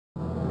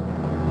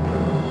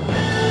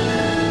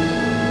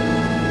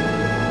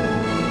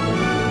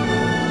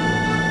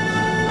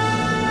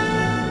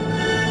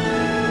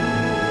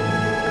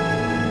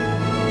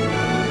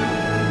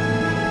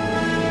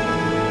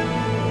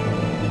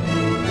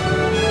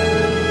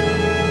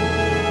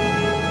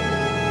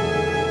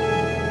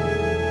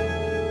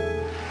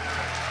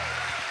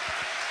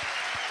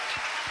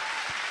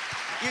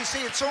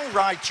see, it's all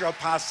right, your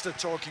pastor,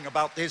 talking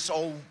about this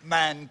old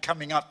man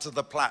coming up to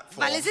the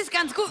platform. Weil es ist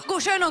ganz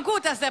schön und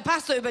gut, dass der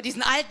Pastor über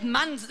diesen alten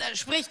Mann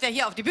spricht, der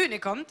hier auf die Bühne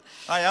kommt.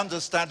 I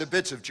understand a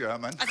bit of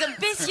German. Also ein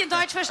bisschen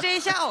Deutsch verstehe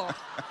ich ja auch.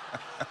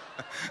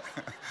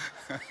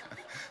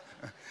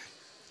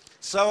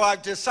 So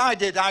I've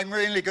decided I'm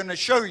really going to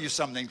show you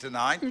something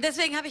tonight. Und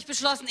deswegen habe ich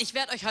beschlossen, ich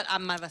werde euch heute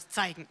Abend mal was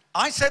zeigen.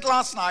 I said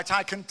last night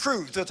I can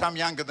prove that I'm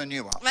younger than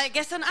you are. Weil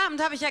gestern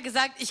Abend habe ich ja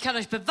gesagt, ich kann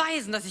euch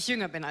beweisen, dass ich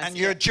jünger bin als And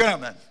ihr. you're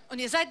German. Und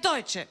ihr seid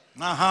Deutsche.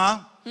 Uh-huh.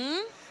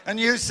 And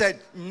you said,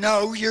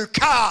 no, you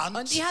can't.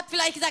 Und ihr habt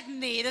vielleicht gesagt,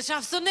 nee, das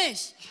schaffst du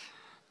nicht.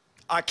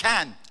 I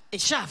can.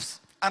 Ich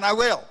schaff's. And I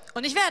will.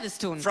 Und ich werde es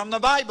tun. From the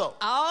Bible.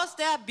 Aus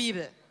der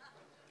Bibel.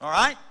 All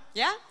right?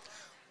 Ja?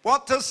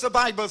 What does the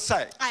Bible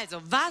say?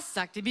 Also, was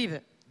sagt die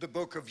Bibel? The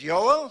book of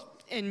Joel,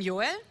 In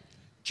Joel,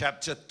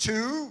 chapter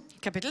 2.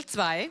 Kapitel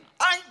 2.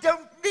 I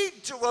don't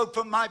need to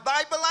open my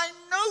Bible. I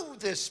know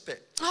this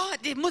bit. Oh,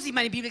 den muss ich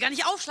meine Bibel gar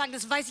nicht aufschlagen,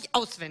 das weiß ich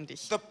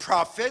auswendig. The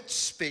prophet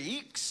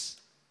speaks,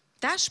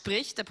 Da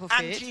spricht der and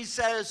Prophet. he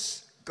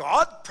says,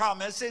 God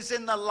promises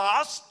in the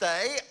last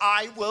day,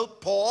 I will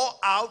pour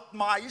out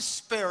my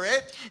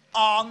spirit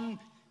on,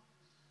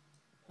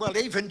 well,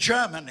 even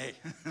Germany.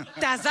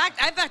 Da sagt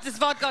einfach das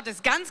Wort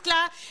Gottes ganz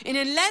klar, in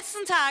den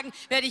letzten Tagen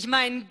werde ich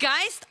meinen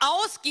Geist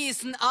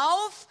ausgießen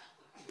auf,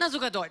 na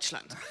sogar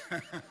Deutschland.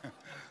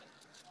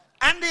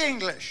 And the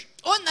English.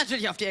 Und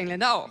natürlich auf die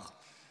Engländer auch.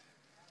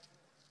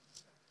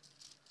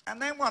 And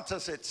then what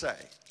does it say?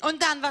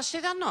 Und dann, was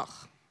steht da noch?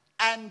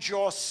 And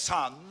your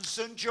sons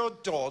and your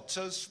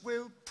daughters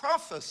will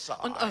prophesy.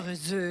 Und eure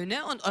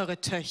Söhne und eure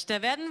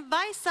Töchter werden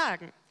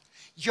Weissagen.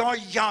 Your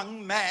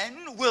young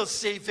men will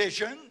see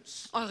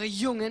visions. Eure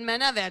jungen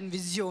Männer werden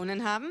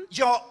Visionen haben.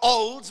 Your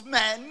old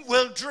men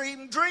will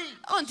dream dreams.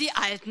 Und die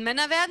alten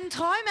Männer werden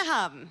Träume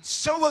haben.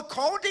 So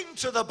according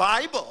to the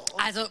Bible,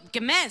 Also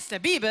gemäß der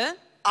Bibel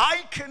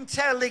I can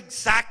tell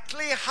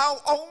exactly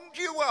how old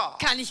you are.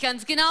 kann ich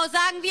ganz genau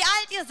sagen, wie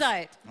alt ihr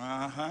seid.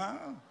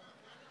 Uh-huh.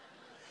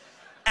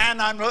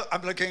 And I'm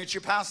looking at you,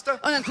 Pastor.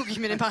 Und dann gucke ich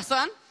mir den Pastor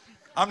an,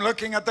 I'm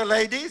looking at the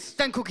ladies.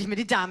 dann gucke ich mir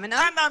die Damen an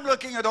And I'm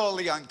looking at all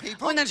the young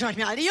people. und dann schaue ich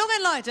mir all die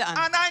jungen Leute an.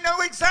 And I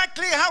know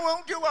exactly how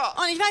old you are.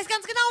 Und ich weiß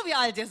ganz genau, wie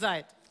alt ihr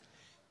seid.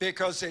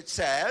 Because it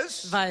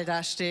says, Weil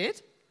da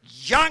steht,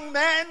 young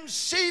men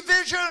see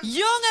visions.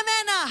 junge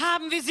Männer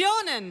haben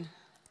Visionen.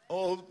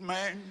 Old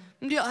men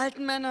Und die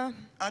alten Männer,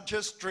 are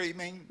just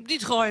dreaming. die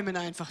träumen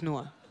einfach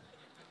nur.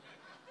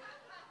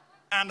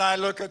 And I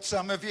look at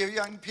some of you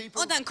young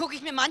people. Und dann gucke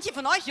ich mir manche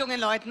von euch jungen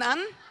Leuten an.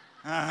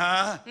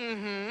 Uh-huh.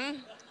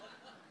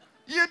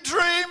 You're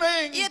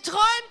dreaming. Ihr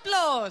träumt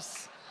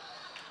bloß.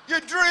 You're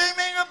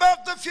dreaming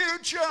about the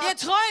future. Ihr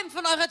träumt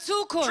von eurer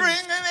Zukunft.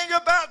 Dreaming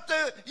about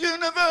the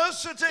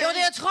university. Oder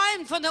ihr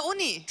träumt von der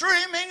Uni.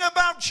 Dreaming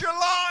about your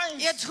life.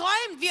 Ihr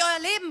träumt, wie euer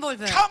Leben wohl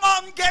wird. Come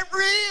on, get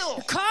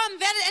real. Komm,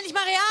 werdet endlich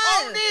mal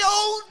real. Only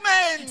old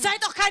men.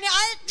 Seid doch keine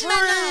alten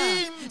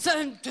Dream. Männer.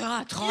 Sondern ja,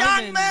 Young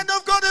träumen. men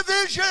have got a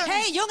vision.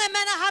 Hey, junge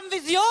Männer haben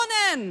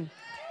Visionen.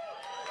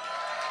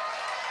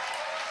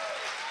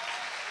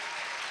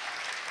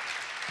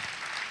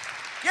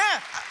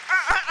 Yeah,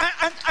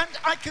 and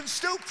I can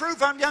still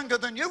prove I'm younger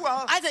than you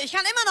are. Also, ich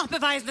kann immer noch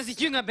beweisen, dass ich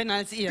jünger bin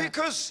als ihr.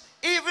 Because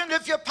even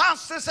if your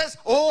pastor says,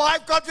 oh,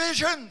 I've got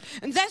vision.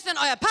 Und selbst wenn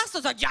euer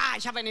Pastor sagt, ja,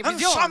 ich habe eine And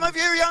some Vision. of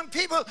you young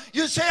people,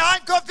 you say,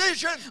 I've got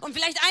vision. Und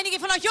vielleicht einige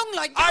von euch jungen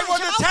Leuten, I ja, ich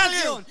wanna habe tell auch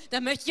you, Vision.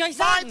 Dann möchte ich euch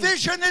My sagen,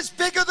 vision is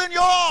bigger than meine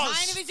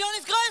yours. Vision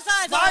ist größer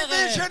als My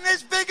eure. vision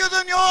is bigger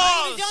than Meine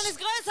yours. Vision ist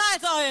größer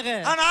als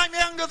eure. And I'm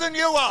younger than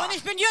you are. Und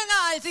ich bin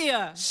jünger als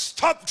ihr.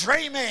 Stop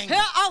dreaming.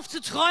 Hör auf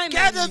zu träumen.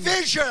 Get a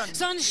vision.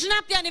 Sondern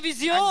schnapp dir eine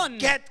Vision.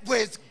 Get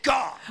with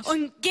God.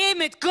 Und geh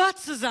mit Gott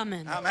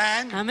zusammen.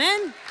 Amen.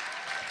 Amen.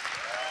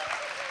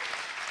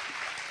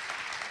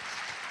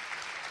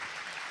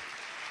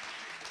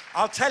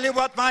 I'll tell you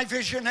what my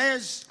vision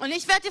is. Und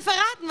ich werde dir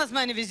verraten, was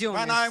meine Vision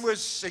When I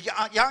ist. was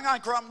young, I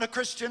grew up in a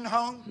Christian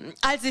home.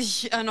 Als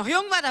ich noch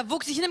jung war, da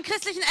wuchs ich in einem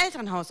christlichen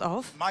Elternhaus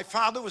auf. My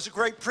father was a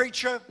great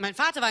preacher. Mein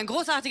Vater war ein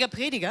großartiger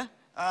Prediger,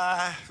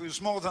 He was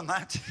more than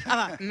that.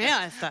 aber mehr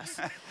als das.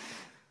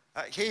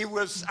 He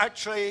was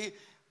actually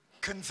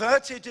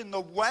converted in the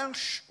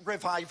Welsh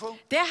revival,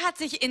 Der hat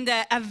sich in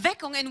der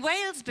Erweckung in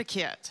Wales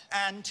bekehrt.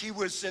 and he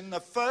was in the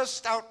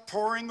first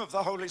outpouring of the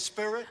Holy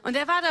Spirit. Und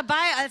er war dabei,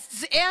 als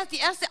die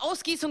erste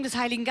Ausgießung des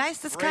Heiligen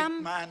Geistes Great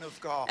kam. man of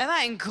God. Er war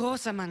ein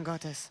großer Mann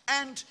Gottes.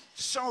 And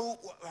so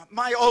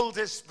my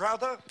oldest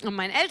brother, Und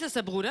mein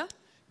ältester Bruder,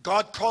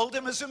 God called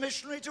him as a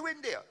missionary to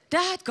India. da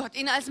hat Gott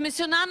ihn als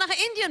Missionar nach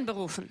Indien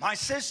berufen. My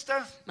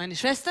sister, Meine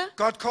Schwester,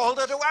 God called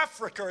her to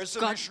Africa as a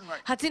Gott missionary.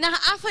 hat sie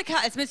nach Afrika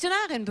als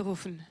Missionarin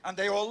berufen. And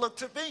they all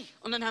looked at me.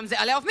 Und dann haben sie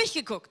alle auf mich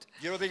geguckt.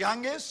 You're the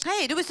youngest?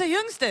 Hey, du bist der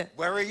Jüngste.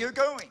 Where are you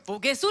going? Wo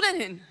gehst du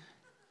denn hin?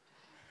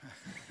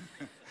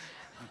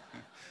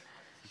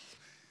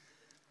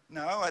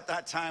 No, at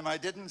that time I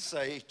didn't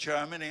say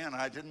Germany and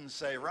I didn't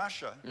say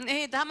Russia.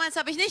 Nee, damals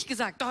habe ich nicht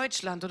gesagt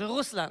Deutschland oder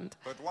Russland.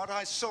 But what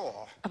I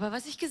saw Aber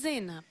was ich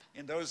gesehen habe,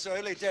 in those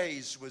early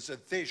days was a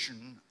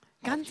vision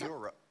of Ganz-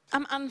 Europe.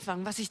 Am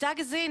Anfang, was ich da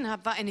gesehen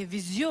habe, war eine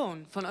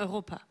Vision von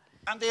Europa.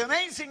 And the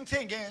amazing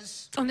thing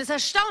is Und das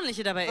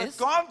Erstaunliche dabei that ist,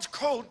 God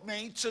called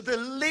me to the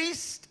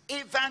least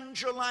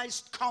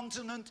evangelized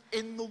continent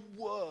in the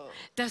world.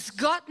 dass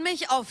Gott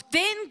mich auf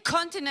den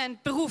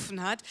Kontinent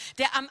berufen hat,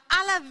 der am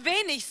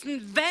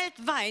allerwenigsten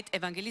weltweit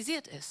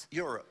evangelisiert ist.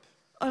 Europe.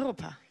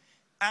 Europa.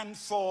 And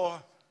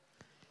for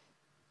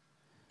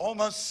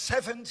almost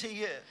 70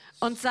 years.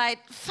 Und seit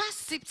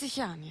fast 70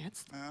 Jahren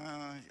jetzt,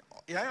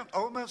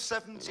 Almost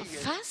 70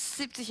 years. fast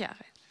 70 Jahre,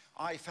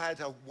 I've had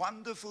a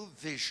wonderful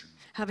vision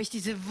habe ich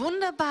diese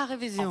wunderbare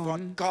of Vision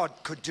what God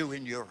could do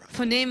in Europe.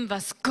 von dem,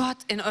 was Gott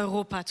in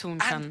Europa tun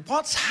kann. And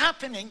what's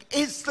happening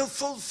is the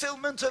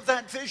fulfillment of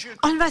that vision.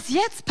 Und was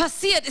jetzt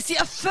passiert, ist die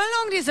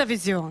Erfüllung dieser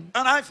Vision.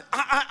 And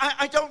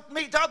I don't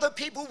meet other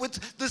people with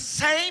the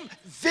same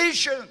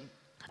vision.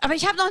 Aber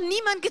ich habe noch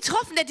niemanden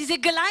getroffen, der diese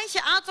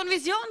gleiche Art von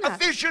Vision A hat.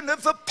 vision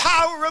of the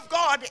power of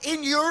God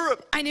in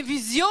Europe. Eine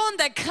Vision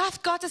der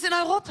Kraft Gottes in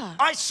Europa.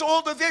 I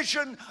saw the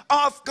vision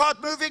of God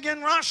moving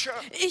in Russia.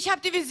 Ich habe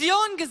die Vision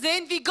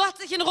gesehen, wie Gott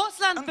sich in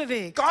Russland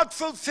bewegt. God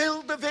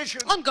fulfilled the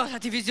vision Und Gott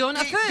hat die Vision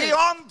erfüllt.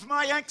 beyond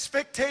my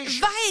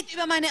expectation. Weit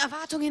über meine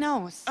Erwartung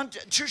hinaus. And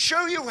to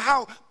show you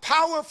how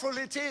powerful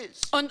it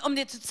is, Und um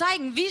dir zu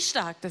zeigen, wie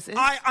stark das ist,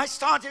 I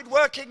started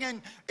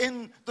working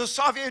in the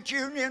Soviet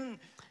Union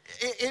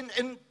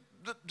in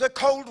the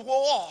Cold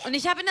War. und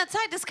ich habe in der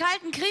Zeit des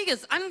Kalten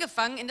Krieges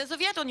angefangen, in der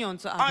Sowjetunion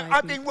zu I've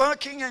arbeiten. been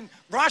working in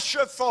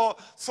Russia for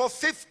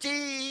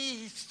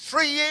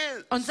 53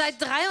 years, Und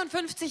seit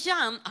 53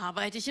 Jahren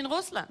arbeite ich in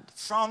Russland.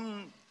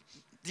 from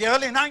the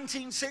early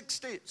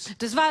 1960s.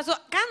 Das war so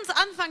ganz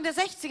Anfang der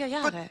 60er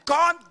Jahre. But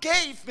God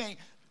gave me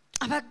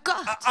Aber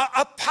Gott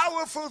a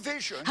powerful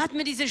vision. hat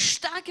mir diese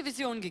starke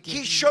Vision He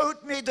gegeben.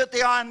 showed me that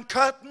the Iron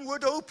Curtain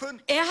would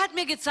open. Er hat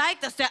mir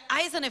gezeigt, dass der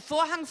eiserne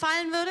Vorhang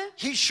fallen würde.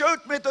 He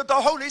showed me that the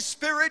Holy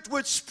Spirit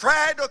would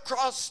spread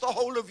across the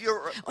whole of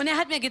Europe. Und er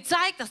hat mir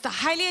gezeigt, dass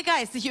der Heilige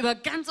Geist sich über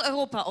ganz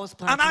Europa And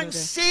ausbreiten I'm würde.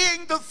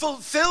 seeing the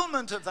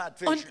fulfillment of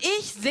that Und vision.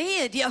 ich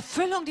sehe die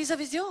Erfüllung dieser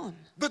Vision.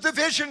 But the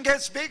vision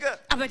gets bigger.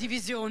 Aber die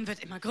Vision wird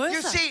immer You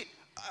größer. see,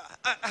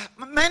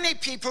 many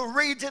people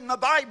read in the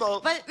Bible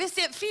Weil, wisst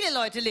ihr, viele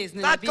Leute lesen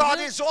in der that God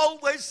Bibel, is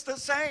always the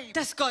same.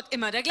 dass Gott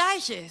immer der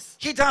gleiche ist.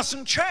 He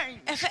doesn't change.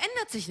 Er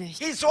verändert sich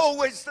nicht. He's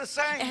always the Er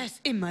same. ist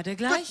immer der But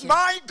gleiche.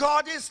 my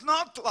God is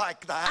not like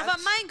Aber that.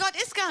 mein Gott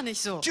ist gar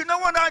nicht so. Do you know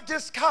what I've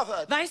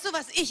discovered? Weißt du,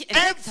 was ich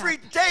entdeckt Every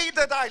habe? day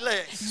that I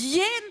live,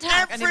 Jeden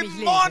Tag, an every dem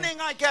ich morning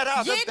lebe, I get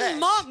out of jeden bed,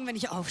 Morgen, wenn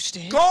ich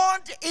aufstehe,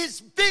 God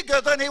is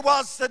bigger than he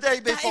was the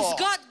day da ist before.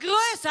 Gott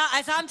größer,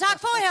 als er am Tag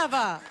vorher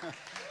war.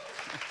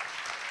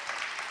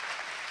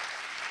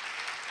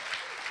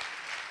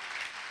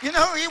 You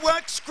know, he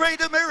works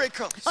greater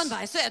miracles. Und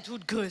weißt du, er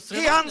tut größere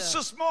He Wunder.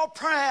 answers more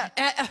prayer.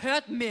 Er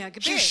erhört mehr He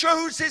Gebet.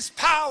 shows his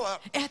power.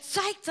 Er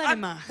zeigt seine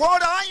And Macht.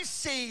 what I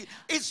see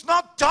is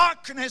not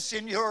darkness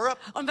in Europe.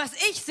 Und was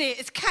ich sehe,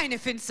 ist keine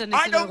Finsternis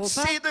I in don't Europa.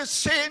 see the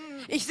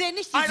sin. Ich sehe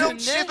nicht I die don't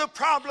see the Sünde,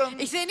 problem.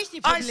 ich sehe nicht die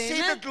I see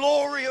the Probleme,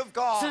 glory of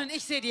God. sondern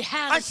ich sehe die I see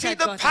Herrlichkeit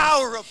the Gottes.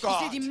 power of Ich God.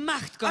 sehe die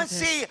Macht I Gottes.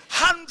 see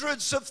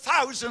hundreds of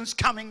thousands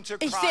coming to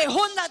Ich sehe Christ.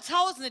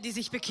 Hunderttausende, die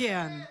sich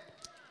bekehren.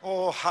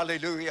 Oh,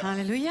 hallelujah.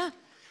 Halleluja.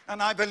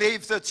 And I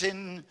believe that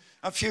in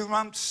a few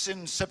months,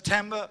 in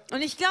September,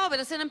 Und ich glaube,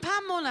 dass in ein paar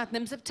Monaten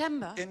im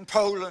September in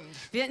Poland,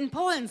 wir in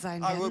Polen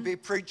sein I will werden be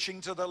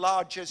preaching to the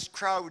largest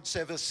crowds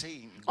ever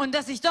seen. und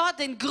dass ich dort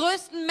den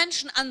größten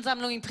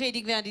Menschenansammlungen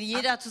predigen werde, die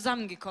je da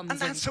zusammengekommen And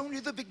sind. that's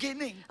only the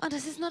beginning. Und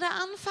das ist nur der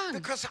Anfang,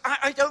 Because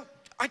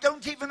I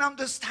don't even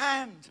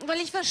understand. weil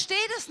ich verstehe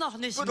das noch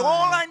nicht But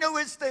all mal. I know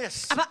is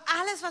this. Aber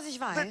alles, was ich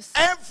That weiß,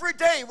 every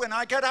day when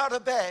I get out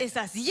of bed, ist,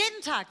 dass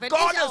jeden Tag, wenn God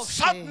ich has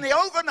aufstehe, suddenly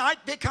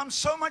overnight become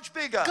so much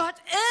bigger. Gott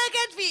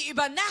irgendwie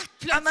über Nacht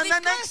And then plötzlich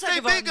the next größer day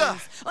geworden bigger.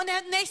 ist. Und er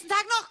am nächsten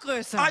Tag noch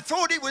größer. I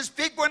thought he was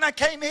big when I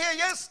came here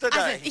Also,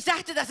 yesterday. ich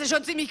dachte, dass er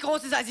schon ziemlich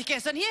groß ist, als ich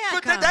gestern hierher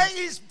But kam. today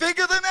he's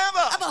bigger than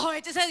ever. Aber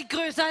heute ist er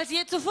größer als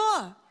je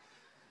zuvor.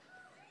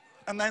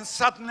 And then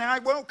suddenly I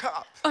woke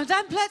up Und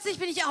dann plötzlich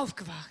bin ich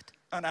aufgewacht.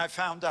 and I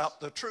found out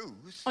the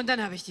truth. Und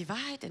dann habe ich die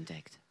Wahrheit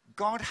entdeckt.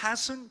 God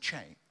hasn't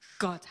changed.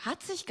 Gott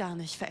hat sich gar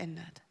nicht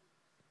verändert.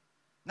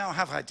 Now,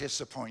 have I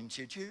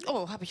disappointed you?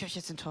 Oh, habe ich euch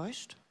jetzt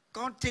enttäuscht?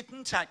 God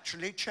didn't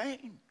actually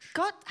change.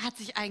 Gott hat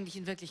sich eigentlich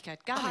in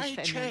Wirklichkeit gar nicht I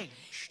verändert.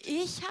 changed.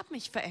 Ich habe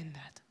mich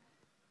verändert.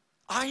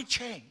 I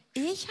changed.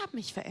 Ich habe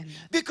mich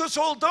verändert. Because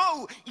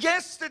although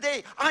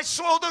yesterday I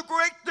saw the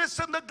greatness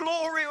and the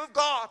glory of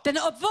God, Denn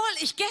obwohl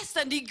ich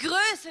gestern die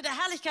Größe der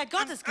Herrlichkeit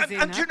Gottes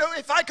gesehen and you habe, know,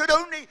 if I could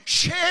only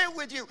share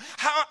with you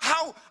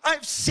how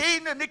I've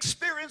seen and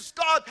experienced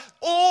God,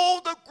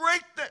 all the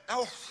greatness.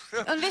 Oh,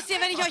 und wisst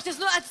ihr, wenn ich euch das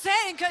nur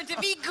erzählen könnte,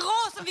 wie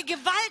groß und wie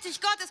gewaltig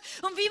Gott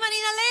ist und wie man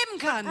ihn erleben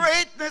kann.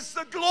 greatness,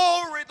 the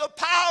glory, the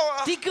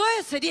power. Die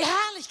Größe, die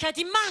Herrlichkeit,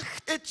 die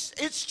Macht. It's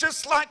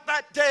just like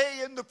that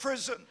day in the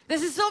prison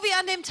Das ist so wie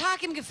an dem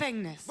Tag im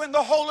Gefängnis. when the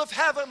whole of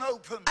heaven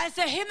opened. Als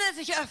der Himmel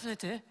sich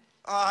öffnete,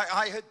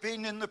 I had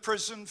been in the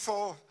prison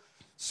for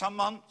some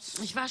months,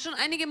 ich war schon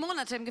einige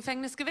Monate im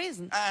Gefängnis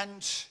gewesen.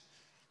 and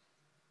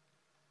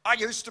I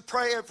used to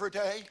pray every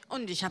day.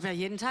 Und ich habe ja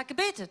jeden Tag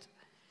gebetet.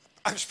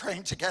 I was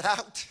praying to get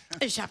out.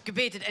 Ich habe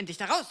gebetet, endlich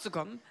da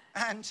rauszukommen.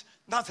 And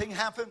nothing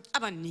happened.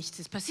 Aber nichts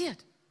ist passiert.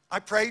 I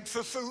prayed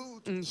for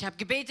food. Ich habe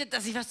gebetet,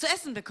 dass ich was zu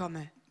essen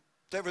bekomme.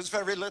 There was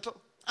very little.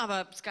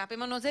 Aber es gab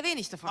immer nur sehr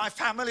wenig davon. My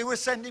family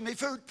was sending me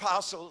food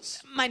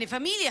parcels. Meine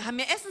Familie hat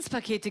mir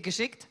Essenspakete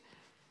geschickt.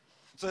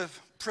 The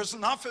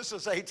prison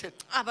officers ate it.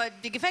 Aber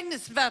die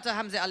Gefängniswärter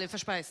haben sie alle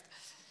verspeist.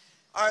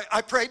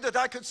 I prayed that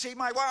I could see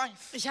my wife.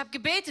 Ich habe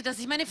gebetet, dass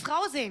ich meine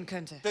Frau sehen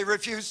könnte. They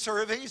refused her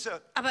a visa.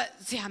 Aber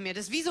sie haben mir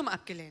das Visum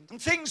abgelehnt.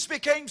 And things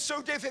became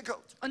so difficult.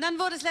 Und dann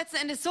wurde es letzten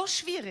Endes so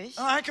schwierig.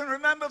 And I can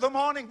remember the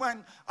morning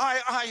when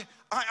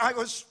I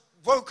was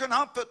woken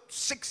up at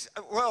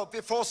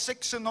before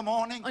 6 in the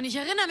morning. Und ich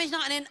erinnere mich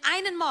noch an den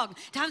einen Morgen.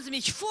 Da haben sie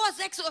mich vor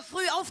 6 Uhr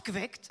früh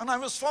aufgeweckt. And I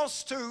was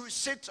forced to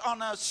sit on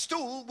a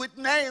stool with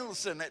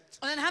nails in it.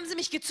 Und dann haben sie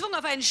mich gezwungen,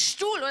 auf einen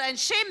Stuhl oder einen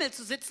Schemel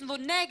zu sitzen, wo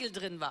Nägel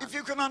drin waren. If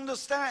you can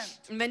understand.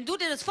 Und wenn du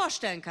dir das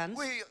vorstellen kannst,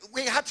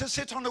 We had to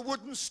sit on a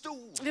wooden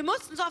stool. wir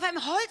mussten so auf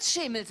einem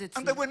Holzschemel And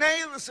sitzen. there were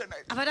nails in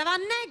it. Aber da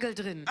waren Nägel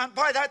drin. And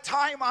by that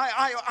time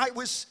I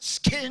was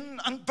skin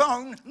and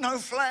bone, no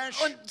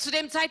flesh. Und zu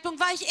dem Zeitpunkt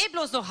war ich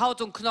bloß noch Haut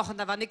und Knochen,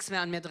 da war nichts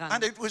mehr an mir dran.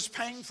 And it was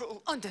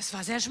painful. Und das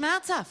war sehr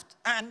schmerzhaft.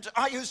 And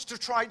I used to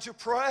try to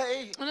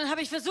pray. Und dann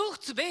habe ich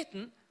versucht zu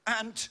beten.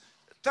 And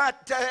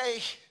that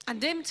day An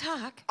dem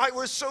Tag, I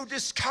was so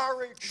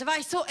discouraged. da war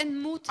ich so I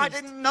entmutigt.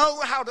 didn't know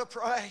how to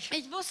pray.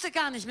 Ich wusste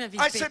gar nicht mehr, wie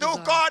I ich said, beten oh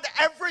soll. God,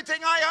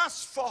 everything I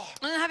asked for.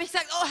 Und dann habe ich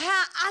gesagt, oh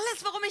Herr,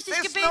 alles, worum ich dich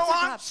There's gebetet no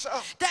habe, answer.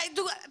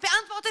 du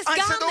beantwortest I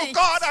said, gar oh nichts.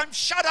 God, I'm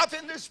shut up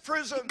in this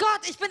prison. Gott,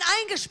 ich bin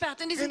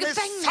eingesperrt in diesem In this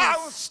Gefängnis.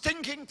 foul,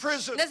 stinking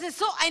prison. Das ist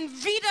so ein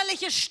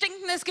widerliches,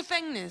 stinkendes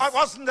Gefängnis. I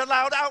wasn't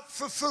allowed out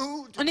for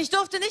food. Und ich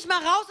durfte nicht mal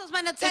raus aus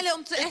meiner Zelle,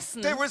 um zu If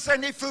essen. there was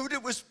any food,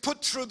 it was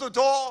put through the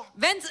door.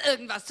 Wenn es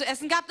irgendwas zu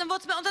essen gab, dann wurde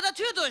es mir unter der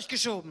Tür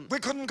durchgeschoben. We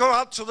couldn't go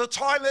out to the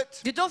toilet.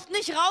 Wir durften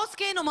nicht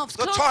rausgehen, um aufs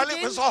The Klo zu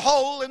toilet was gehen. a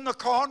hole in the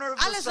corner of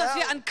the Alles, was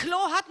wir cell. an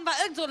Klo hatten, war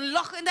irgend so ein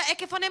Loch in der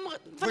Ecke von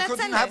We der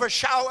couldn't have a Zelle.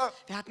 shower.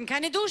 Wir hatten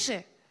keine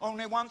Dusche.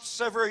 Only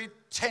once every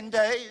 10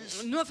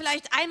 days. Nur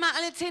vielleicht einmal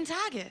alle 10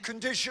 Tage.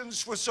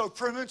 Conditions were so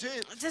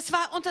primitive. Das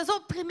war unter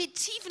so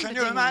primitiven Can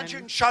you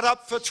imagine? Bedingungen. Shut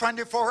up for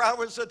 24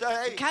 hours a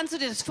day. Kannst du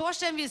dir das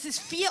vorstellen, wie es ist,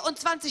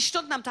 24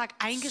 Stunden am Tag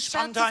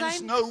eingesperrt zu Sometimes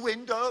sein? no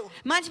window,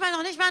 Manchmal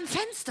noch nicht mal ein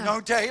Fenster.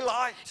 no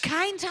daylight.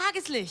 Kein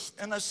Tageslicht.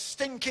 In a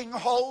stinking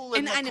hole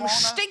in In the einem corner.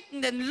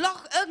 stinkenden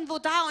Loch irgendwo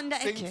da in der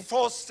Being Ecke.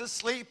 forced to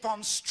sleep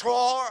on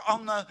straw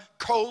on the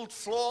cold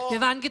floor.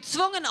 Wir waren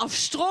gezwungen, auf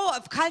Stroh,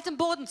 auf kaltem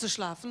Boden zu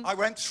schlafen. I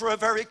went through a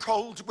very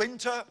cold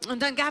winter.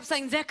 Und dann gab es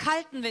einen sehr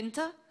kalten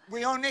Winter.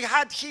 We only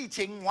had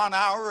heating 1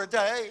 hour a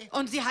day.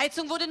 Und die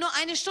Heizung wurde nur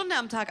 1 Stunde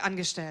am Tag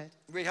angestellt.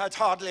 We had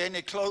hardly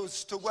any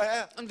clothes to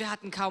wear. Und wir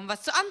hatten kaum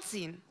was zu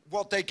anziehen.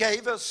 What they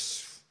gave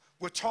us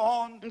were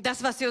torn. Und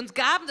das, was sie uns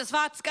gaben, das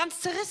war ganz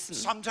zerrissen.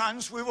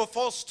 Sometimes we were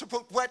forced to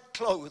put wet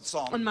clothes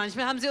on. Und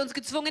manchmal haben sie uns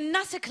gezwungen,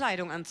 nasse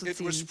Kleidung It was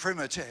anzuziehen.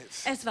 primitive.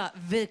 Es war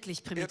wirklich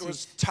It primitiv.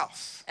 was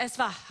tough. Es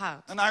war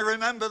hart. And I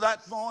remember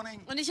that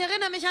morning. Und ich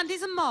erinnere mich an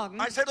diesen Morgen.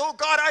 I said, oh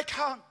God, I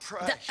can't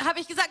pray. Da habe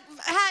ich gesagt,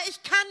 Herr,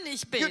 ich kann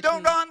nicht You beten.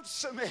 don't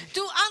answer me.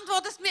 Du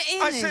antwortest mir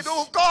I nicht. said,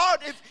 oh God,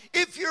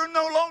 if you're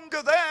no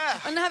longer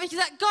there, Und dann habe ich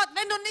gesagt, Gott,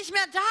 wenn du nicht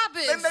mehr da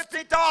then bist, let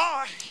me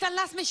die. dann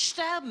lass mich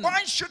sterben.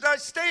 Why should I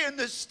stay in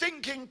this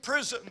stinking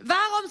prison?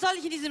 Warum soll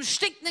ich in diesem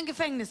stinkenden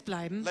Gefängnis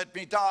bleiben? Let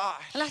me die.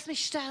 Lass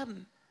mich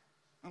sterben.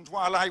 And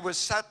while I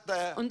was sat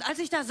there Und als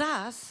ich da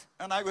saß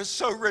and I was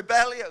so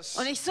rebellious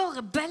und ich so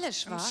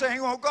rebellisch and war saying,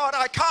 oh God,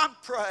 I can't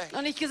pray.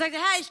 und ich gesagt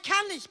habe, Herr, ich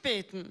kann nicht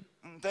beten,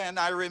 And then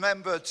I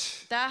remembered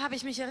da habe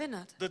ich mich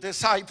erinnert, the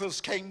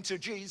disciples came to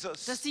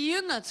Jesus dass die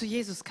Jünger zu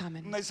Jesus and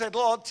kamen. they said,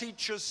 Lord,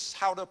 teach us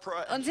how to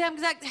pray. Und sie haben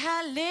gesagt,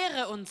 Herr,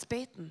 lehre uns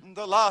beten. And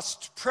the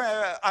last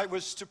prayer I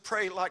was to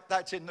pray like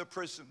that in the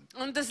prison.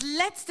 Und das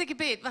letzte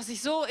Gebet, was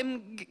ich so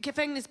im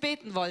Gefängnis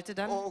beten wollte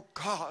dann, Oh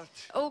God,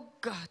 oh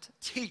Gott,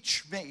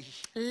 teach me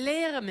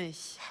lehre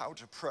mich, how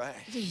to pray.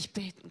 wie ich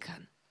beten kann.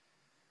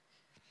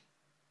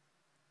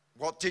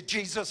 What did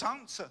Jesus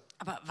answer?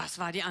 Aber was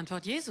war die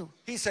Antwort Jesu?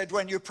 He said,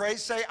 when you pray,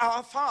 say,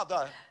 Our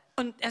Father.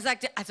 Und er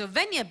sagte, also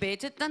wenn ihr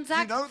betet, dann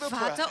sagt You know the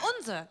Vater prayer.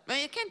 unser.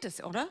 Ihr kennt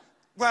es, oder?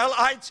 Well,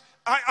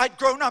 I'd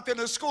grown up in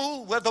a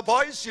school where the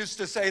boys used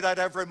to say that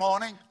every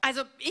morning.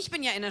 Also ich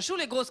bin ja in der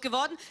Schule groß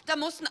geworden, da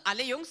mussten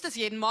alle Jungs das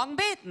jeden Morgen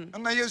beten.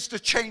 And they used to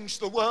change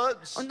the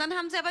words. Und dann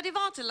haben sie aber die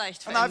Worte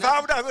leicht And I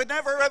verändert. vowed I would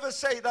never ever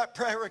say that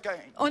prayer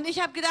again. Und ich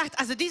habe gedacht,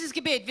 also dieses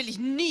Gebet will ich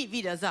nie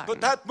wieder sagen. But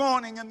that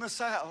morning in the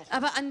cell,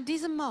 Aber an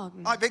diesem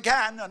Morgen I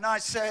began and I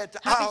said,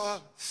 Hab ich-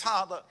 Our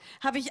Father.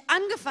 habe ich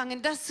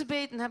angefangen, das zu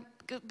beten, habe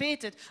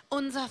gebetet,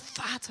 unser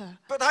Vater.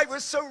 But I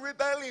was so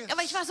rebellious.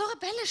 Aber ich war so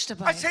rebellisch I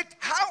dabei. said,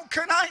 how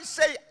can I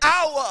say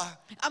our?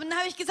 Aber dann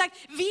habe ich gesagt,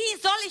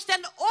 wie soll ich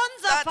denn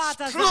unser That's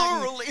Vater sagen?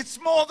 plural. It's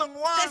more than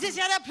Das one. ist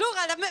ja der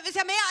Plural, da ist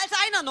ja mehr als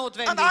einer And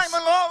notwendig. I'm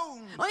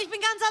alone. Und ich bin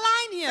ganz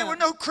allein There were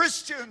hier. no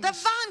Christians. Da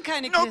waren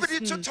keine Nobody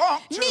Christen. to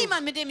talk to.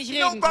 Niemand, mit dem ich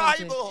No reden konnte.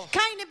 Bible.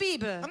 Keine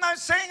Bibel. And I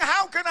was saying,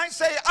 how can I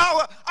say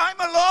our? I'm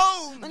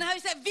alone. Und dann habe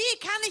ich gesagt, wie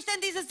kann ich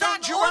denn dieses Don't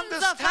sagen, you unser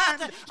understand?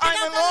 Vater? Ich bin I'm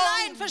ganz alone.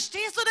 allein.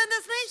 Verstehst du denn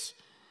das nicht?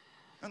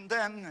 And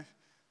then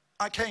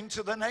I came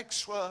to the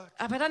next word.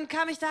 Aber dann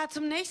kam ich da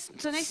zur nächsten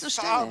Stelle.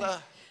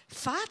 Father.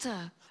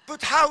 Vater.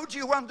 But how do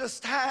you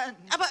understand?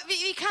 Aber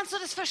wie kannst du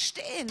das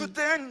verstehen? But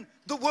then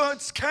the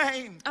words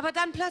came. Aber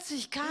dann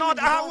plötzlich kamen Not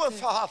die our Worte.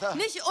 Father.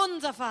 Nicht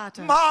unser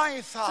Vater,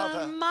 My Father.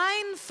 sondern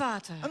mein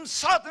Vater. And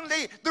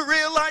suddenly the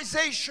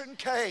realization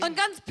came. Und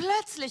ganz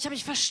plötzlich habe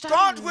ich God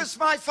verstanden, was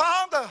my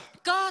Father.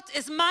 Gott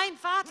ist mein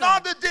Vater.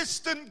 Not a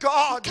distant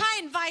God.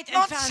 Kein weit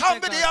Not entfernter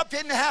somebody Gott. up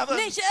in heaven.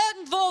 Nicht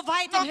irgendwo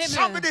weit im Not Himmel.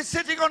 somebody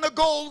sitting on a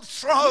gold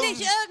throne.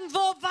 Nicht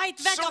irgendwo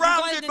weit weg auf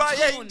Surrounded dem by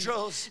goldenen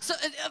Thron. angels. So,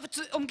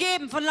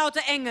 umgeben von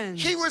lauter Engeln.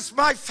 He was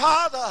my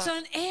Father.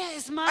 Sondern er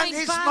ist And mein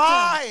he's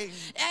Vater. mine.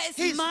 Er ist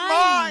He's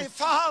mein. my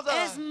Father.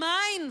 Er ist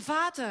mein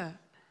Vater.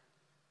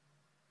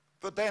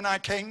 But then I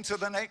came to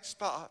the next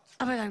part.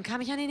 Aber dann kam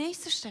ich an die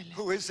nächste Stelle.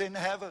 Who is in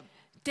heaven?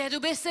 Der du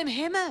bist im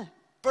Himmel.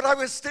 But I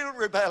was still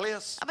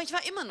rebellious. Aber ich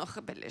war immer noch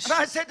rebellisch. And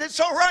I said, it's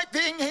all right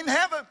being in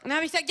heaven. Und dann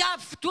habe ich gesagt, ja,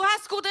 du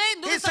hast gut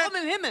reden, du He bist da said,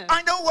 oben im Himmel.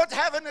 I know what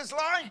heaven is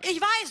like.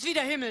 Ich weiß, wie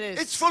der Himmel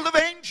ist. It's full of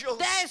angels.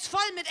 Der ist voll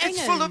mit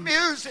It's full of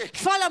Engeln. music.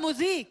 Voller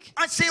Musik.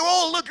 I see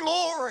all the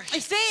glory.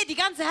 Ich sehe die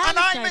ganze And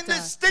I'm in Herrlichkeit da.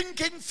 this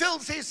stinking,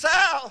 filthy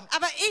cell.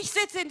 Aber ich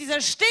sitze in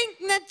dieser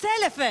stinkenden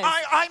Zelle fest.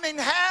 I'm in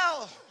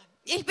hell.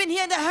 Ich bin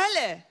hier in der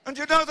Hölle. And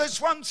you know,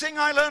 there's one thing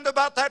I learned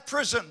about that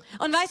prison.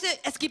 Und weißt du,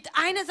 es gibt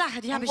eine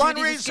Sache, die habe And ich über one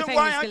dieses reason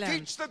why Gefängnis I gelernt.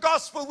 preach the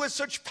gospel with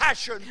such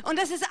passion. Und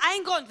das ist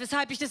ein Grund,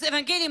 weshalb ich das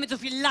Evangelium mit so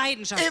viel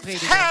Leidenschaft If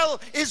predige. hell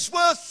is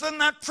worse than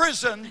that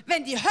prison,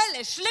 Wenn die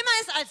Hölle schlimmer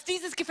ist als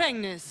dieses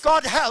Gefängnis,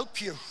 God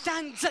help you.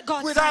 dann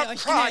Gott Without sei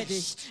euch gnädig.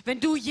 Christ. Wenn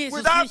du Jesus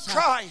Without nicht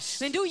hast.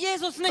 Christ. Wenn du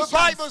Jesus The nicht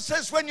hast. Bible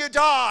says when you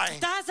die,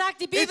 Da sagt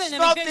die Bibel It's nämlich,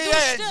 not wenn the du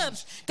end.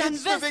 stirbst, dann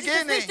It's the ist es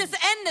beginning. nicht das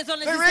Ende,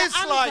 sondern es there ist is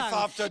der life Anfang.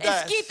 after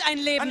death. Es gibt ein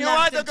Leben And you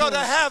nach either dem go to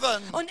Tod.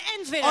 heaven, Und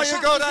entweder or you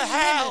schaffst go du to es in den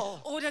Himmel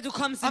hell. oder du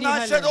kommst in And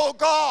die I said, Hölle. oh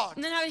God,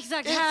 Und dann habe ich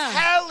gesagt, if Herr,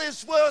 hell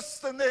is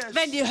worse than this,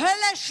 wenn die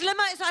Hölle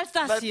schlimmer ist als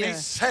das let me hier,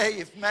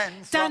 save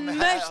men dann from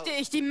möchte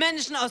hell. ich die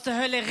Menschen aus der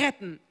Hölle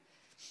retten.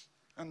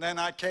 And then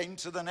I came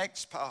to the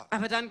next part.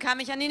 Aber dann kam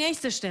ich an die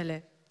nächste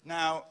Stelle.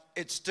 Now,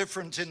 it's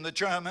different in the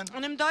German,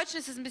 Und im Deutschen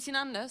ist es ein bisschen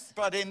anders.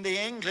 but in the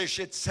English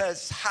it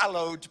says,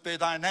 hallowed be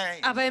thy name.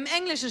 Aber im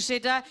Englischen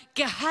steht da,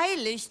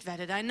 geheiligt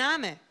werde dein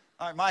Name.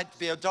 I might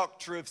be a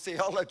doctor of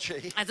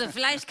theology, Also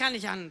vielleicht kann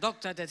ich einen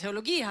Doktor der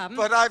Theologie haben.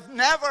 but I've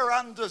never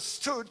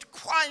understood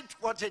quite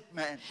what it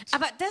meant.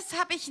 Aber das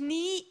habe ich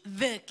nie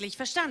wirklich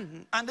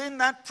verstanden. And in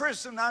that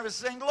prison, I was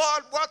saying,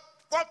 Lord,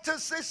 what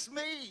does this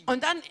mean?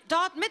 Und dann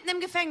dort mitten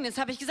im Gefängnis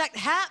habe ich gesagt,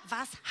 Herr,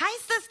 was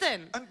heißt es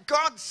denn? And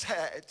God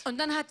said, Und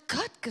dann hat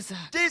Gott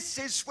gesagt, this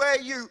is where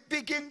you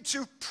begin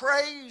to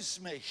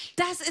praise me.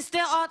 das ist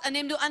der Ort, an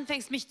dem du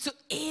anfängst, mich zu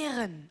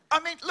ehren. I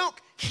mean, look,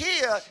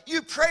 here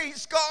you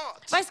praise God.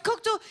 Weißt,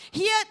 guck du,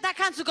 hier, da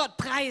kannst du Gott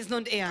preisen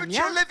und ehren, But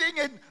ja? you're living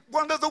in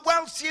one of the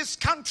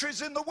wealthiest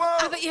countries in the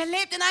world. Aber ihr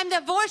lebt in einem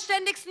der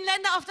wohlständigsten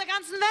Länder auf der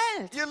ganzen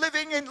Welt. You're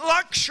living in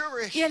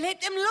luxury. Ihr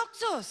lebt im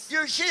Luxus.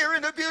 You're here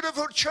in a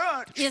beautiful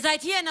church. Ihr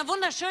seid hier in einer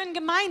wunderschönen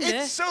Gemeinde.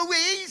 It's so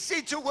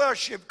easy to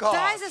worship God.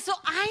 Da ist es so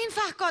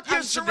einfach, Gott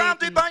You're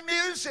surrounded anzubeten. by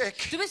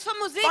music, Du bist von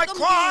Musik by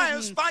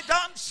choirs, umgeben. by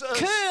dancers,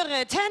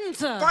 Chöre,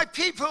 Tänze, by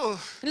people.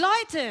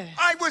 Leute.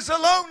 I was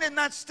alone in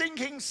that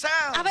stinking cell.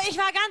 Aber ich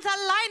war ganz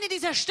allein in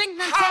dieser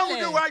stinkenden How do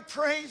Zelle. I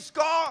praise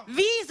God?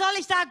 Wie soll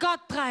ich da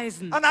Gott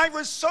preisen? And I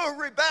was so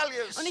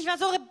rebellious. Und ich war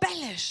so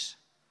rebellisch.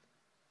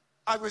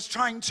 I was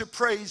trying to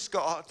praise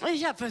God. Und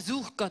ich habe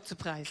versucht, Gott zu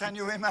preisen. Can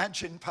you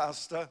imagine,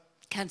 Pastor?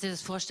 Kannst du dir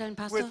das vorstellen,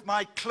 Pastor? With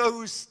my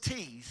closed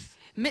teeth,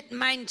 Mit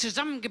meinen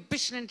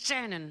zusammengebissenen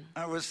Zähnen.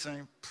 I was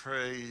saying,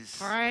 praise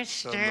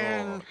Preis the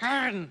den Lord.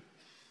 Herrn.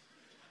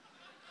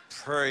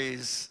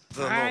 Praise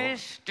the Lord.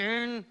 Preis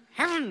den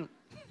Herrn.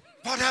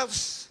 What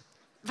else?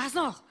 Was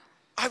noch?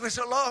 I was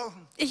alone.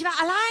 Ich war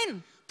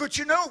allein. But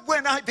you know,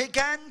 when I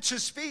began to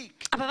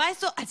speak, Aber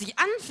weißt du, als ich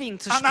anfing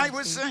zu and I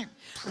was sprechen saying,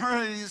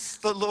 praise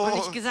the und ich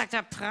Lord, gesagt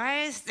habe,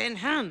 preis den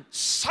Herrn,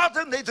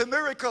 suddenly the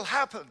miracle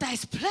happened. da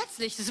ist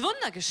plötzlich das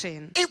Wunder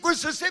geschehen. It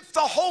was as if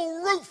the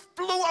whole roof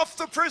blew off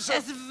the prison.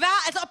 Es war,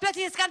 als ob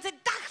plötzlich das ganze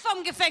Dach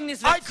vom Gefängnis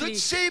I could wegfliegt.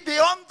 see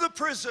beyond the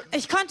prison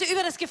Ich konnte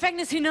über das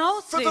Gefängnis for the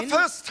hinaussehen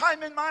first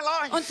time in my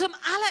life. und zum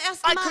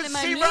allerersten I Mal could in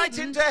see meinem right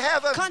Leben into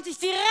heaven. konnte ich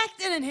direkt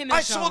in den Himmel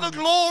I saw the schauen.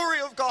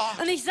 glory of God.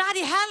 Und ich sah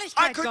die I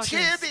Herrlichkeit could hear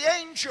Gottes. the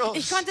angels.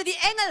 Ich konnte die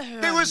Engel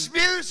There hören. was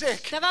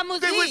music. Da war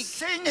There was Musik.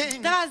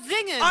 singing. Da war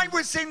Singen. I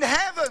was in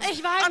heaven.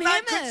 Ich war im And I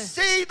Himmel. could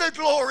see see the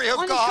glory of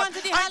Und ich God.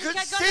 konnte die I could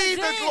Herrlichkeit see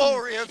Gottes the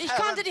glory sehen. of Ich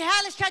konnte heaven. die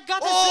Herrlichkeit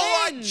Gottes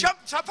Oh, I sehen.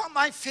 jumped up on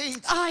my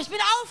feet Oh, ich bin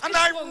and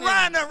I aufgesprungen.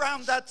 ran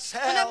around that Und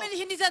dann cell. bin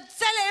ich in dieser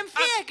Zelle im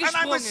Viereck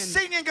And I was gesprungen.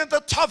 singing at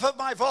the top of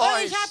my Und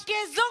voice. ich habe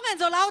gesungen,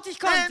 so laut ich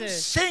Then konnte.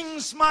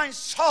 sings my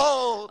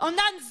soul, Und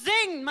dann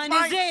singt meine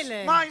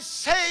Seele. my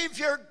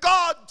Savior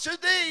God to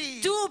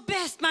thee. Du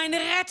bist mein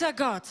Retter,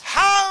 Gott.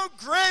 How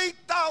great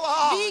thou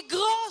art. Wie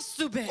groß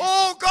du bist.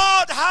 Oh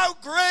God, how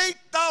great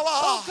thou Oh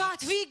art.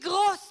 Gott, wie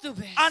groß du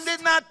bist. And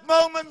in that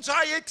moment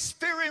I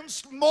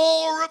experienced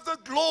more of the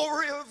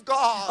glory of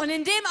God. Und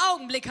in dem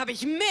Augenblick habe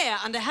ich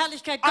mehr an der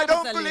Herrlichkeit I Gottes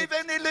don't believe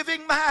erlebt. any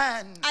living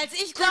man Als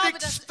ich could glaube,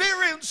 dass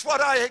experience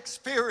what I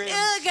experienced.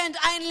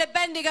 irgendein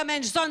lebendiger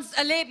Mensch sonst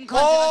erleben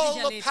konnte, was All ich the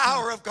erlebt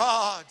habe. power of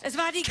God Es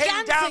war die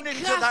came down ganze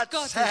into Kraft that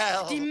Gottes,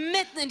 cell. die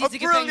mitten in A diese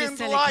brilliant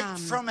Gefängniszelle light kam.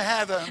 from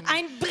heaven.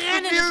 Ein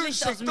brennendes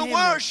Licht aus The dem music, the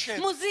Himmel. worship.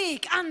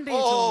 Musik, Oh,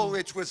 Anbetung.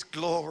 it was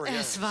glorious.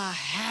 Es war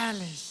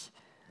herrlich.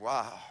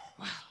 Wow.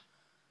 Wow.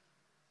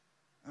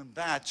 And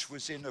that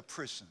was in a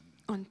prison.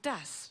 Und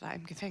das war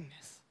im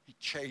Gefängnis. It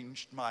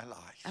changed my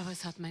life. Aber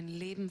es hat mein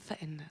Leben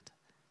verändert.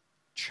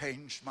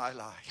 Changed my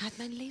life. Hat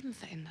mein Leben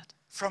verändert.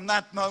 From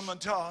that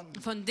moment on,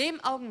 Von dem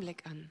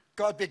Augenblick an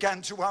God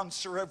began to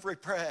answer every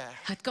prayer.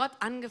 hat Gott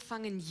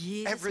angefangen,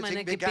 jedes Everything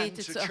meiner began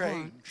Gebete to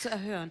zu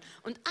erhören.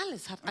 Und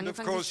alles hat And of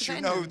angefangen, course, sich zu you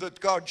know verändern.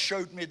 that God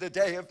showed me the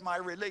day of my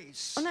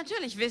release. Und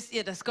natürlich wisst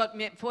ihr, dass Gott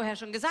mir vorher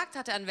schon gesagt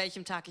hatte, an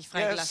welchem Tag ich Yes,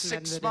 freigelassen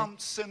werden 6 würde.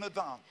 months in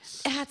advance.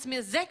 Er hat es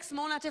mir 6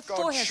 Monate God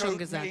vorher schon showed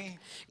gesagt. me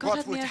Gott what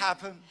hat would mir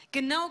happen.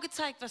 genau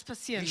gezeigt, was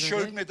passieren He showed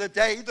würde. me the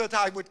day that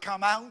I would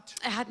come out.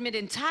 Er hat mir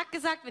den Tag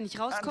gesagt, wenn ich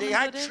And rauskommen he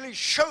würde. actually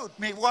showed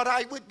me what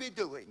I would be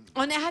doing.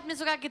 Und er hat mir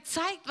sogar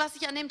gezeigt, was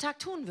ich an dem Tag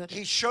tun würde.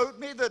 He showed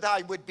me that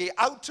I would be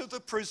out of the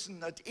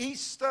prison at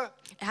Easter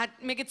Er hat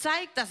mir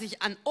gezeigt, dass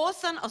ich an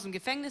Ostern aus dem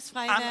Gefängnis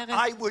frei and wäre.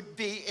 I would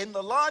be in the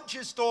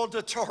largest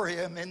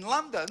auditorium in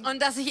London Und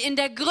dass ich in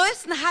der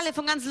größten Halle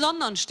von ganz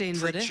London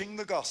stehen würde, preaching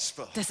the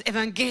gospel. das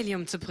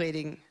Evangelium zu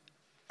predigen.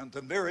 And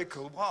the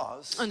miracle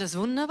was, Und das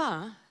Wunder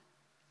war,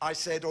 I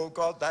said, oh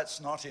God, that's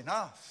not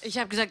enough. ich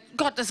habe gesagt,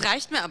 Gott, das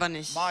reicht mir aber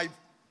nicht. My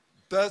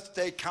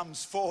birthday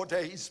comes 4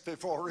 days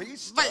before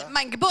Easter. Weil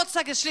mein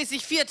Geburtstag ist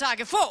schließlich 4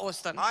 Tage vor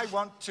Ostern. I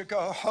want to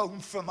go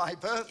home for my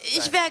birthday.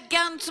 Ich wäre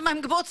gern zu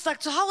meinem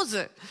Geburtstag zu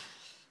Hause.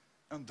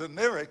 And the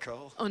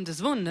miracle, Und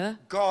das Wunder,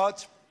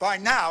 God, by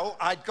now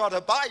I'd got a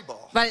Bible.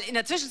 weil in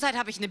der Zwischenzeit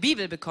habe ich eine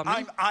Bibel bekommen.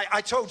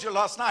 I told you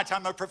last night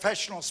I'm a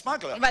professional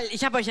smuggler. Weil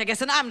ich habe euch ja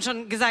gestern Abend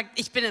schon gesagt,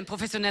 ich bin ein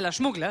professioneller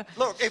Schmuggler.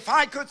 Look, if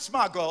I could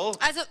smuggle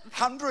Also,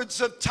 hundreds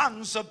of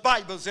tons of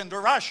Bibles into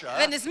Russia,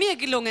 wenn es mir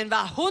gelungen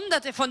war,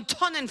 hunderte von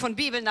Tonnen von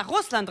Bibeln nach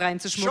Russland surely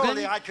reinzuschmuggeln,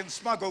 I can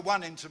smuggle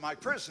one into my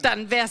prison.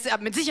 dann wäre es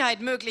mit Sicherheit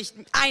möglich,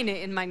 eine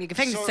in meine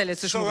Gefängniszelle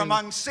zu So schmuggeln.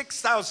 among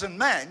 6,000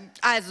 men,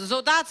 Also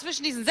so da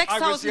zwischen diesen I was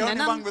 6000 the only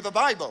one Männern, with a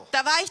Bible.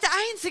 da war ich der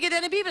Einzige, der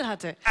eine Bibel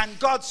hatte. And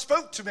God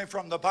spoke to me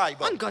from the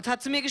Bible. Und Gott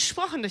hat zu mir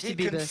gesprochen durch He die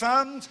Bibel.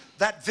 confirmed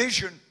that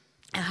vision.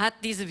 Er hat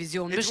diese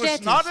Vision It was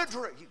bestätigt. not a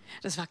dream.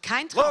 Das war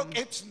kein Traum. Look,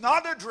 it's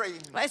not a dream.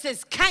 Es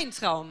ist kein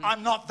Traum. I'm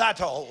not that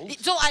old.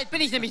 So alt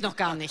bin ich nämlich noch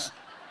gar nicht.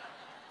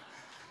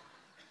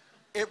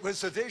 It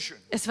was a vision.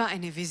 Es war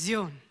eine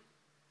Vision.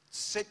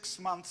 6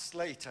 months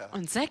later,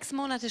 Und 6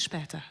 Monate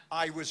später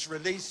I was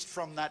released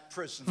from that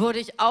prison wurde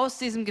ich aus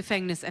diesem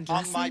Gefängnis on my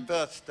entlassen,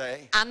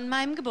 birthday an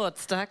meinem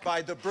Geburtstag,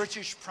 by the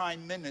British Prime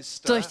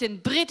Minister, durch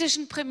den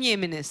britischen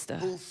Premierminister,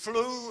 who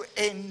flew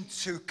in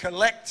to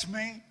collect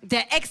me.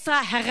 der extra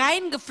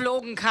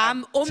hereingeflogen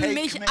kam, um Take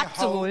mich me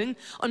abzuholen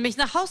und mich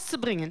nach Haus zu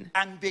bringen.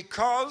 And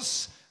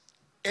because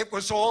it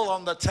was all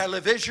on the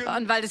television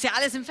Und weil das ja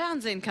alles im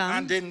Fernsehen kam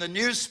and in the und in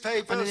den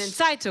newspapers,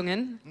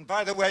 Zeitungen, and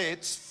by the way,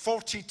 it's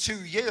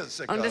 42 years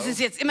ago. und das ist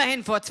jetzt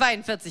immerhin vor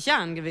 42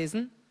 Jahren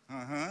gewesen.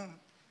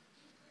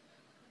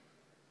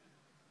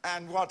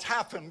 And what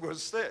happened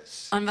was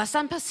this. Und was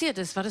dann passiert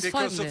ist, war das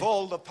Because of Folgende.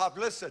 all the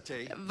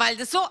publicity,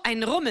 Weil es so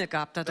einen Rummel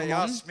gab da they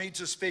drum, asked me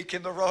to speak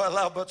in the Royal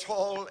Albert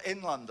Hall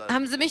in London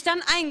haben sie mich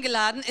dann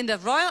eingeladen, in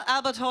der Royal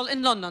Albert Hall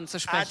in London zu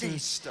at sprechen.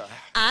 Easter.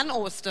 An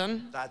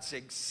Ostern. That's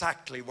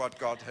exactly what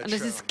God had Und das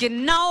shown ist me.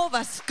 genau,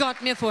 was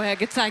Gott mir vorher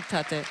gezeigt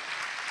hatte.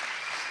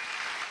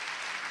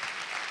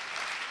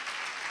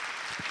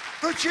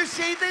 But you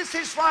see, this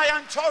is why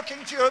I'm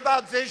talking to you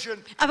about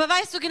vision. Aber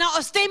weißt du, genau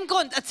aus dem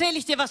Grund erzähle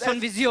ich dir was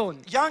von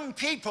Vision. Young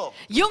people,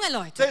 Junge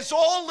Leute, there's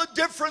all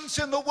the difference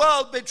in the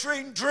world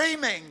between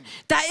dreaming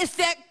da ist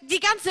die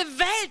ganze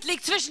Welt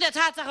liegt zwischen der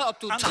Tatsache, ob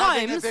du and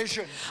having a träumst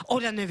vision.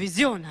 oder eine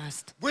Vision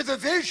hast. With a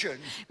vision,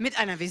 Mit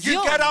einer you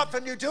Vision, get up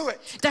and you do it.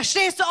 da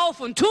stehst du auf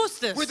und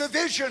tust es. With a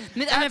vision,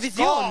 Mit einer that's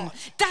Vision, God.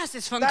 das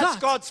ist von That's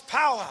Gott. God's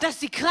power. Das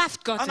ist die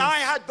Kraft Gottes. And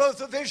I had both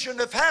a vision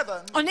of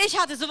heaven Und ich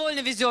hatte sowohl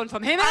eine Vision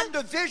vom Himmel and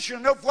a vision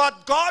vision of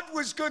what God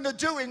was going to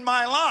do in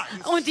my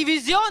life. Und die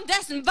Vision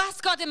dessen,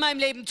 was Gott in meinem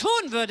Leben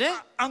tun würde.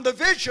 And the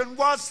vision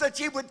was that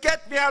he would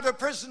get me out of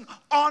prison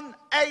on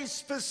a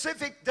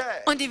specific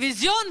day. Und die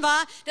Vision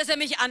war, dass er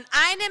mich an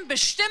einem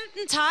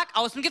bestimmten Tag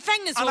aus dem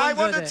Gefängnis And I holen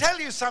want to würde. tell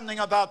you something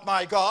about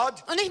my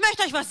God. Und ich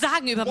möchte euch was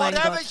sagen über meinen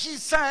Whatever Gott. he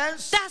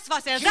says, Das,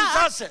 was er he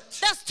does sagt,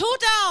 it. das tut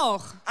er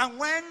auch. And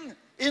when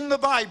in the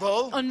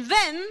Bible, Und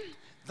wenn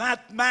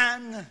that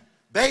man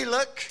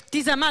Balak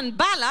dieser Mann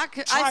Balak,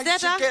 als tried der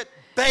to da get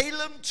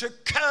Balaam to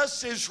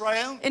curse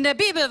Israel, in der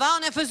Bibel war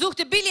und er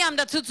versuchte, Biliam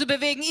dazu zu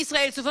bewegen,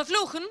 Israel zu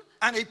verfluchen,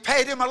 and he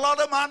paid him a lot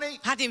of money,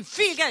 hat ihm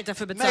viel Geld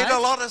dafür made a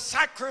bezahlt, lot of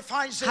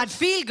sacrifices, hat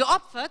viel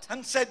geopfert.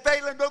 and said,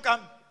 Balaam, look, I'm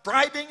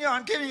bribing you,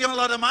 I'm giving you a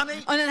lot of money.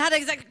 Und dann hat er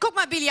gesagt, guck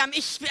mal, Biliam,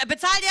 ich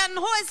bezahle dir ein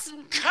hohes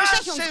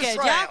Bestechungsgeld,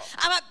 Israel. ja?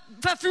 Aber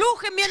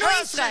verfluche mir nur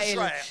Curse Israel.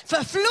 Israel.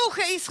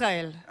 Verfluche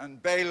Israel.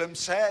 And Balaam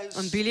says,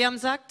 Und Biliam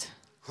sagt,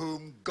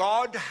 whom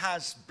God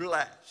has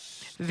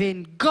blessed,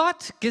 wen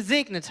Gott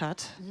gesegnet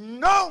hat,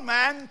 no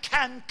man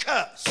can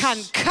curse.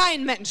 kann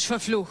kein Mensch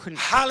verfluchen.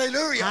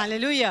 Hallelujah.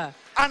 Halleluja.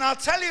 And I'll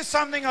tell you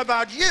something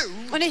about you.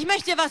 Und ich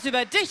möchte dir was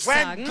über dich When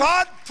sagen.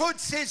 God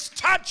puts his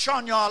touch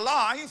on your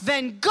life,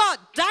 Wenn Gott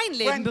dein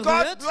Leben when God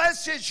berührt,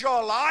 blesses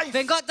your life,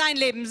 wenn Gott dein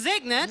Leben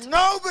segnet,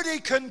 nobody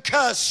can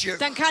curse you.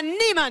 dann kann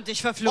niemand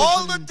dich All the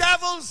verfluchen.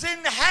 devils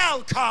in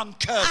hell can't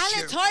curse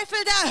Alle you.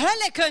 Teufel der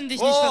Hölle können dich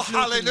nicht Oh,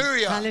 verfluchen.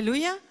 Halleluja.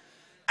 Halleluja.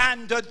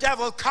 And the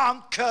devil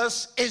can't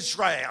curse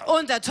Israel.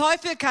 Und der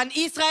Teufel kann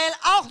Israel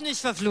auch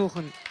nicht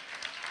verfluchen.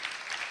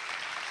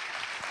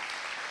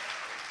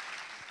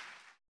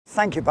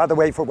 Thank you, by the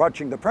way, for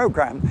watching the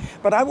program.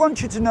 But I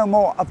want you to know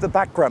more of the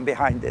background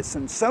behind this.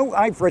 And so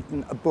I've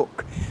written a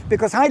book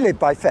because I live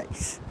by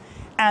faith.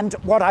 And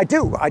what I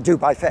do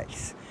by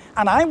faith.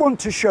 And I want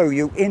to show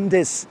you in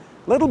this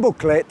little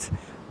booklet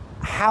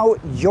how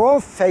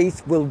your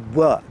faith will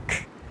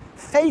work.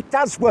 Faith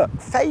does work.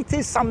 Faith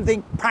is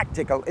something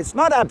practical. It's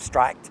not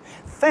abstract.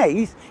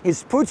 Faith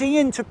is putting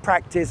into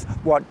practice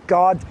what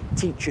God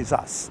teaches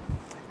us.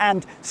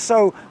 And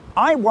so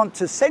I want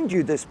to send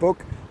you this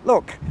book.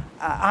 Look,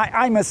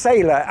 I'm a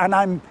sailor and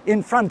I'm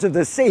in front of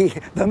the sea,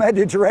 the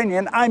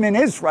Mediterranean. I'm in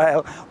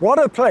Israel. What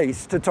a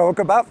place to talk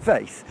about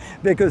faith,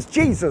 because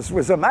Jesus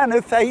was a man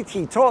of faith.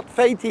 He taught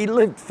faith, he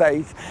lived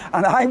faith,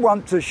 and I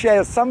want to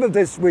share some of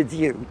this with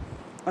you.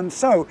 And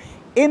so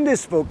in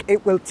this book,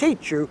 it will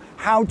teach you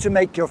how to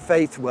make your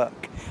faith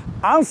work.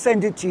 I'll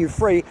send it to you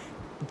free.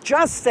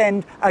 Just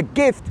send a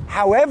gift,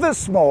 however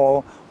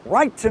small,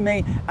 right to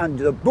me, and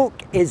the book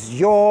is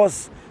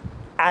yours,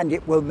 and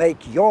it will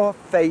make your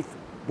faith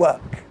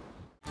work.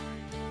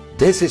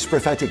 This is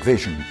Prophetic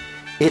Vision.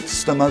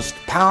 It's the most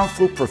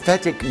powerful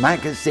prophetic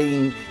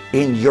magazine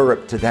in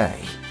Europe today.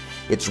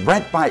 It's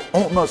read by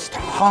almost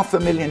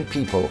 500,000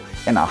 people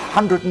in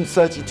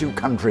 132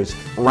 countries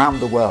around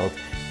the world.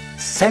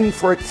 Send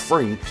for it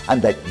free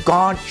and let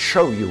God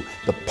show you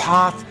the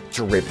path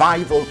to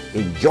revival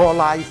in your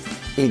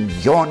life, in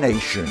your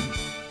nation.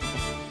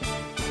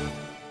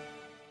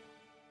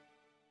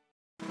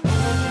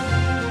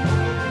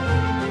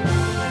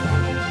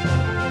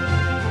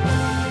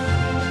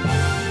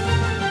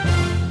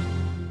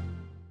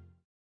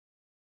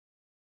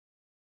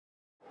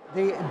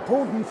 The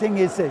important thing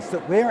is this,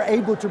 that we're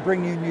able to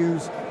bring you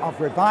news of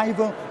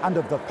revival and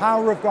of the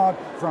power of God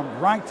from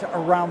right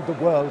around the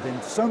world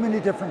in so many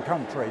different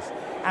countries.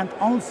 And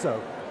also,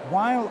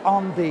 while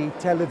on the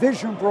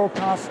television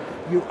broadcast,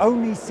 you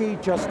only see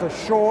just a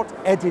short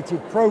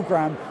edited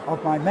program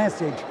of my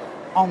message.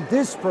 On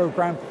this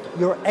program,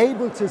 you're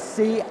able to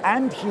see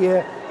and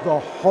hear the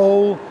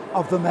whole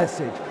of the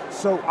message.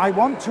 So I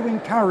want to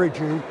encourage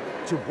you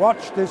to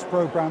watch this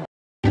program.